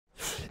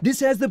This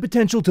has the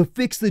potential to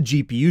fix the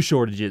GPU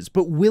shortages,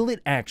 but will it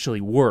actually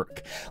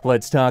work?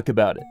 Let's talk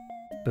about it.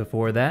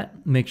 Before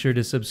that, make sure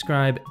to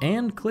subscribe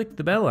and click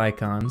the bell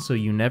icon so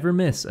you never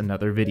miss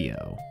another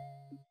video.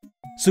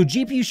 So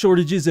GPU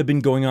shortages have been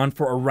going on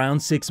for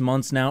around 6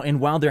 months now, and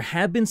while there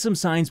have been some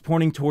signs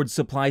pointing towards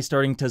supply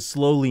starting to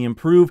slowly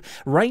improve,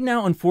 right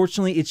now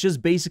unfortunately it's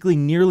just basically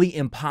nearly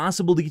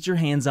impossible to get your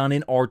hands on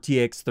an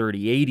RTX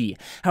 3080.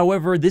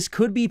 However, this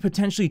could be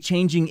potentially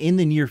changing in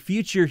the near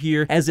future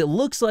here, as it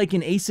looks like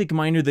an ASIC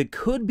miner that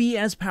could be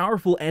as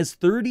powerful as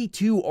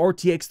 32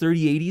 RTX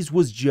 3080s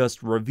was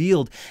just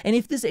revealed. And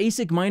if this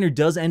ASIC miner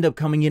does end up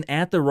coming in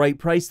at the right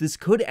price, this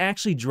could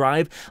actually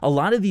drive a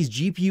lot of these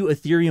GPU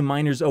Ethereum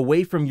miners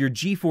away from your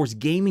GeForce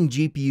gaming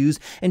GPUs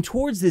and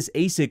towards this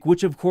ASIC,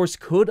 which of course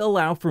could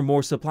allow for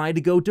more supply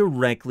to go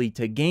directly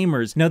to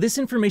gamers. Now, this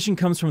information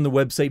comes from the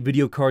website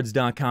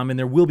videocards.com, and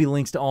there will be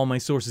links to all my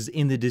sources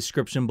in the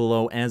description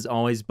below as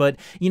always. But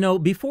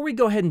before we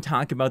go ahead and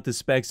talk about the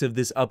specs of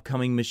this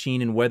upcoming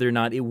machine and whether or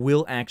not it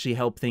will actually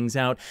help things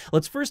out,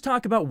 let's first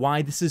talk about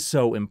why this is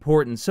so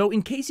important. So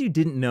in case you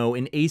didn't know,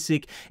 an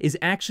ASIC is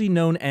actually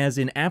known as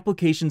an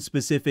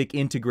application-specific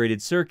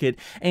integrated circuit,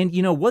 and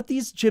what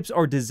these chips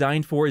are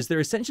designed for is they're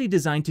essentially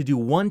designed to do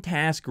one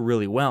task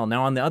really well.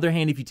 Now, on the other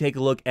hand, if you take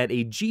a look at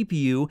a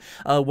GPU,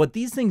 what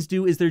these things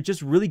do is they're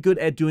just really good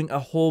at doing a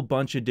whole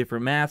bunch of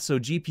different math. So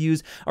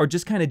GPUs are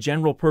just kind of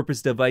general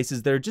purpose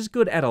devices that are just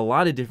good at a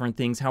lot of different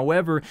things.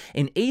 However,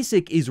 an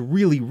ASIC is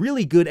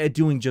really good at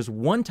doing just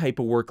one type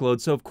of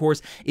workload. So of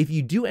course, if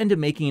you do end up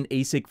making an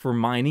ASIC for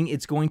mining,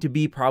 it's going to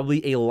be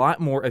probably a lot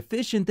more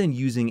efficient than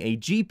using a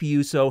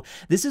GPU. So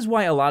this is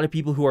why a lot of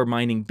people who are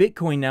mining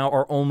Bitcoin now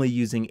are only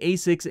using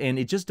ASICs, and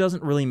it just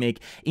doesn't really make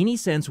any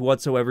sense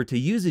whatsoever to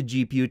use a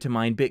GPU to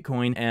mine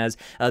Bitcoin, as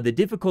the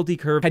difficulty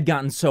curve had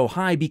gotten so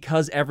high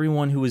because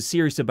everyone who was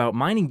serious about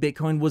mining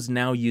Bitcoin was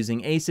now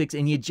using ASICs,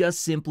 and you just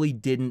simply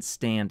didn't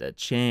stand a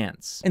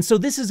chance. And so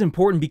this is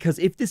important because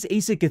if this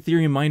ASIC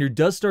Ethereum miner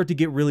does start to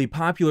get really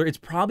popular, it's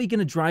probably going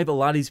to drive a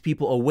lot of these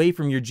people away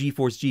from your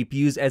GeForce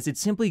GPUs, as it's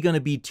simply going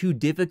to be too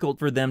difficult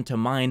for them to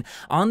mine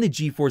on the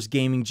GeForce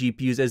gaming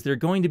GPUs, as they're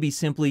going to be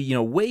simply,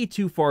 way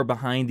too far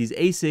behind these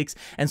ASICs,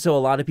 and so a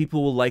lot of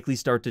people will likely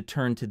start to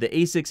turn to the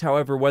ASICs.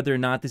 However, whether or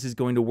not this is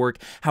going to work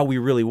how we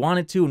really want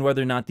it to, and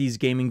whether or not these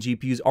gaming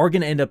GPUs are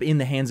going to end up in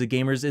the hands of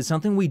gamers, is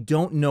something we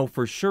don't know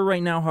for sure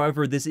right now.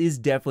 However, this is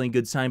definitely a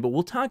good sign, but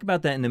we'll talk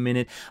about that in a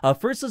minute.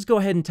 First, let's go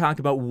ahead and talk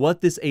about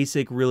what this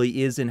ASIC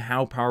really is and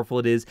how powerful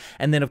it is,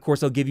 and then of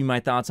course I'll give you my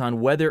thoughts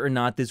on whether or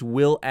not this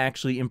will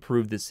actually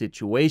improve the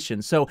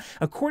situation. So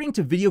according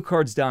to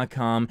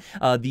videocards.com,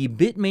 the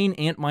Bitmain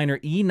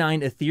Antminer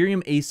E9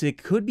 Ethereum ASIC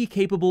could be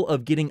capable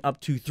of getting up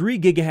to 3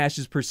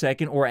 gigahashes per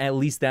second, or at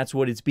least that's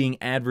what it's being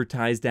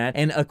advertised at.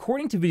 And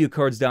according to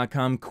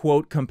videocards.com,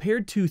 quote,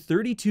 compared to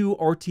 32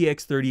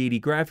 RTX 3080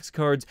 graphics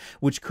cards,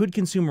 which could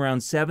consume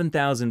around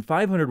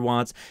 7,500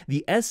 watts,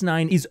 the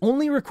S9 is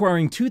only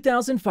requiring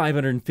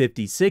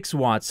 2,556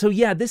 watts. So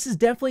yeah, this is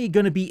definitely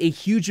going to be a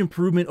huge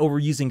improvement over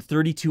using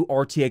 32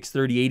 RTX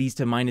 3080s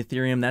to mine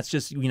Ethereum. That's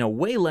just,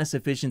 way less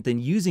efficient than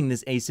using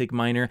this ASIC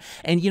miner.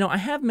 And, I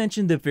have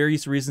mentioned the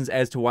various reasons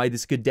as to why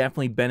this could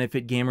definitely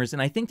benefit gamers,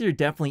 and I think there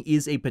definitely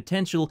is a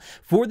potential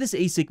for this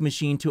ASIC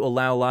machine to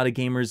allow a lot of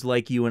gamers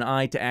like you and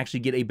I to actually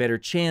get a better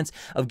chance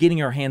of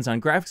getting our hands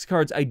on graphics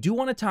cards. I do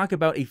want to talk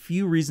about a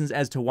few reasons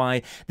as to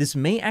why this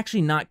may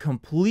actually not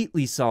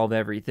completely solve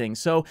everything.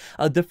 So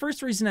the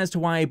first reason as to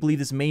why I believe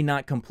this may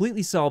not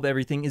completely solve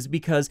everything is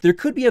because there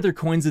could be other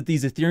coins that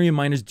these Ethereum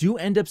miners do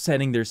end up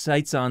setting their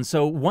sights on.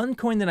 So one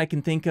coin that I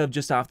can think of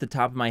just off the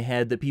top of my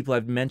head that people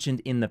have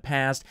mentioned in the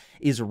past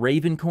is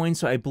Raven coin.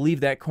 So I believe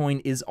that coin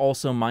is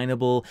also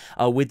mineable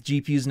with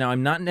GPUs. Now,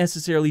 I'm not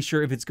necessarily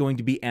sure if it's going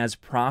to be as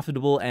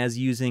profitable as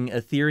using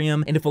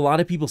Ethereum, and if a lot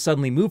of people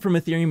suddenly move from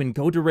Ethereum and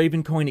go to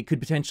Raven coin, it could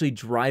potentially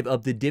drive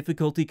up the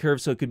difficulty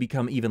curve, so it could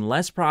become even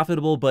less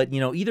profitable. But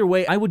either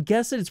way, I would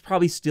guess that it's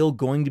probably still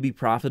going to be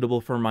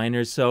profitable for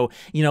miners. So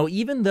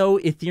even though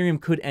Ethereum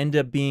could end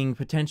up being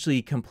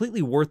potentially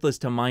completely worthless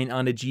to mine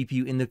on a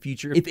GPU in the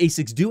future, if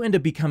ASICs do end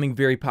up becoming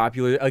very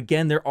popular,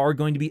 again, there are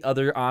going to be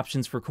other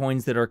options for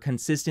coins that are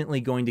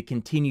consistently going to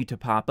continue to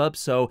pop up.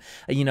 So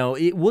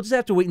we'll just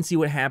have to wait and see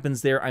what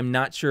happens there. I'm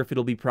not sure if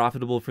it'll be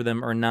profitable for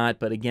them or not,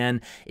 but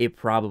again, it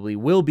probably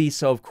will be.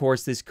 So of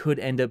course, this could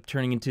end up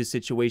turning into a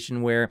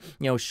situation where,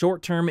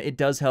 short term it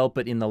does help,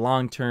 but in the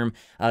long term,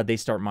 they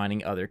start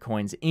mining other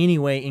coins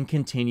anyway and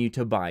continue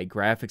to buy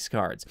graphics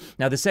cards.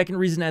 Now, the second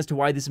reason as to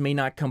why this may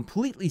not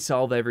completely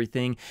solve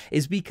everything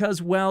is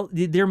because, well,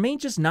 there may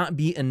just not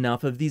be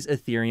enough of these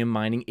Ethereum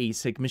mining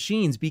ASIC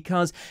machines,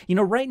 because,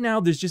 right now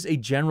there's just a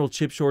general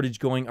chip shortage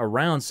going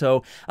around.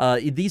 So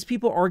these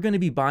people are going to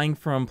be buying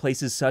from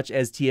places such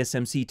as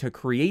TSMC to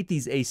create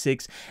these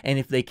ASICs, and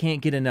if they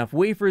can't get enough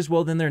wafers wafers,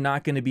 well, then they're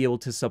not going to be able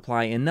to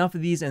supply enough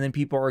of these, and then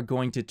people are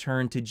going to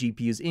turn to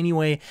GPUs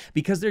anyway,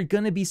 because they're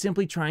going to be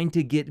simply trying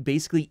to get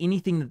basically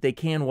anything that they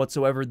can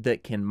whatsoever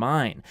that can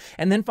mine.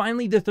 And then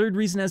finally, the third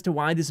reason as to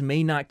why this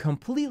may not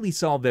completely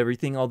solve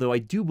everything, although I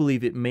do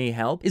believe it may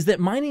help, is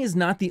that mining is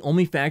not the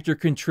only factor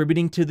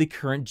contributing to the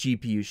current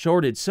GPU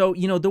shortage. So,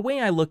 you know, the way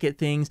I look at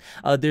things,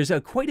 there's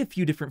quite a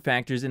few different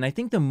factors, and I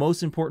think the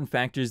most important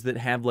factors that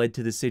have led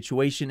to this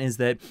situation is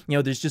that, you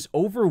know, there's just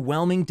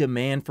overwhelming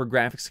demand for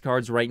graphics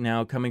cards right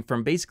now coming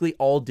from basically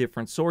all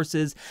different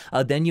sources.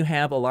 Then you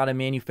have a lot of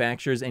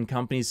manufacturers and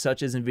companies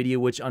such as Nvidia,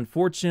 which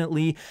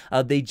unfortunately,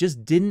 they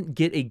just didn't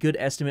get a good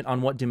estimate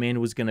on what demand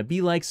was going to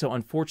be like. So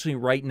unfortunately,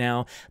 right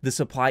now, the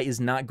supply is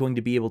not going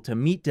to be able to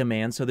meet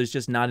demand. So there's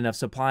just not enough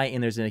supply,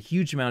 and there's a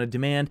huge amount of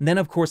demand. And then,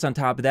 of course, on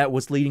top of that,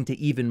 what's leading to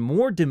even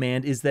more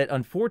demand is that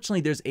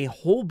unfortunately, there's a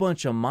whole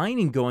bunch of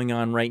mining going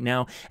on right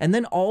now. And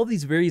then all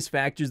these various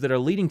factors that are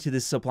leading to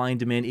this supply and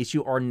demand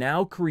issue are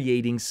now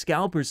creating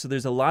scalpers. So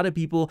there's a lot of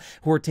people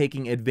who are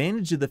taking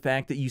advantage of the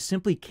fact that you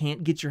simply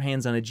can't get your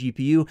hands on a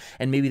GPU,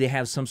 and maybe they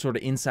have some sort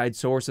of inside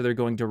source, or they're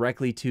going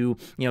directly to,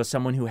 you know,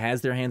 someone who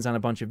has their hands on a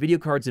bunch of video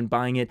cards and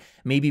buying it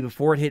maybe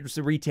before it hits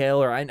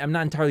retail, or I'm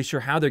not entirely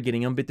sure how they're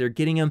getting them, but they're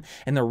getting them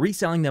and they're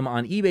reselling them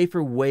on eBay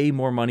for way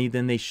more money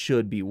than they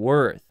should be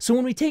worth. So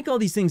when we take all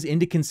these things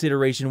into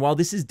consideration, while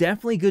this is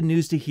definitely good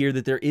news to hear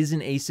that there is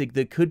an ASIC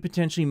that could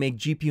potentially make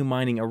GPU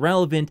mining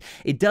irrelevant,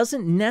 it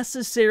doesn't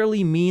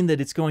necessarily mean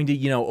that it's going to,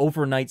 you know,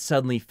 overnight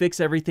suddenly fix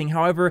everything.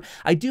 However,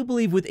 I do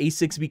believe with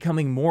ASICs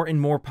becoming more and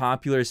more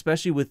popular,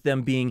 especially with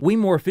them being way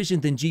more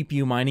efficient than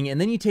GPU mining, and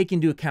then you take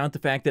into account the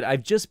fact that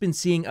I've just been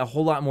seeing a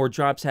whole lot more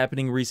drops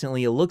happening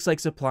recently. It looks like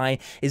supply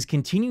is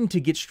continuing to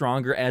get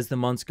stronger as the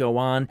months go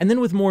on, and then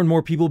with more and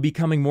more people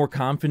becoming more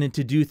confident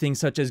to do things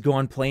such as go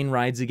on plane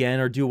rides again,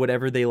 or do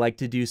whatever they like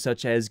to do,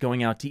 such as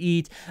going out to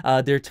eat,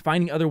 they're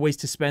finding other ways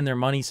to spend their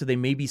money, so they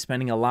may be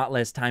spending a lot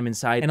less time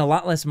inside and a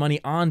lot less money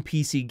on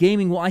PC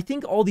gaming. Well, I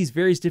think all these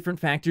various different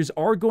factors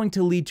are going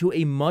to lead to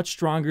a much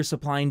stronger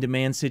supply and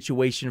demand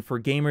situation for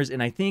gamers,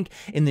 and I think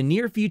in the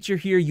near future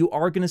here, you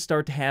are going to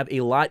start to have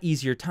a lot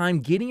easier time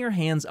getting your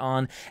hands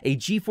on a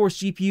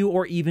GeForce GPU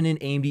or even an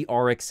AMD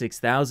RX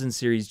 6000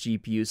 series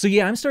GPU. So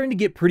yeah, I'm starting to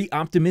get pretty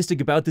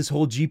optimistic about this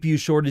whole GPU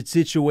shortage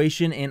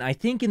situation, and I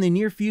think in the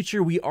near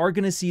future, we are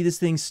going to see this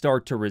thing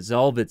start to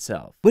resolve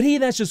itself. But hey,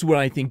 that's just what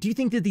I think. Do you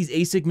think that these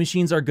ASIC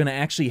machines are going to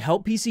actually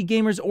help PC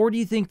gamers, or do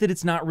you think that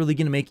it's not really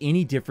going to make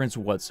any difference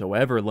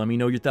whatsoever? Let me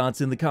know your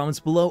thoughts in the comments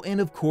below, and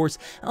of course,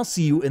 I'll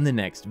see you in the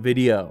next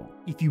video.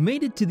 If you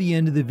made it to the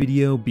end of the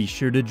video, be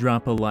sure to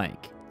drop a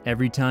like.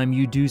 Every time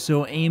you do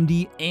so,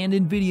 AMD and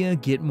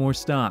Nvidia get more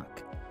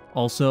stock.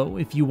 Also,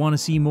 if you want to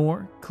see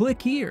more,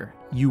 click here.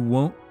 You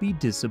won't be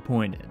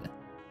disappointed.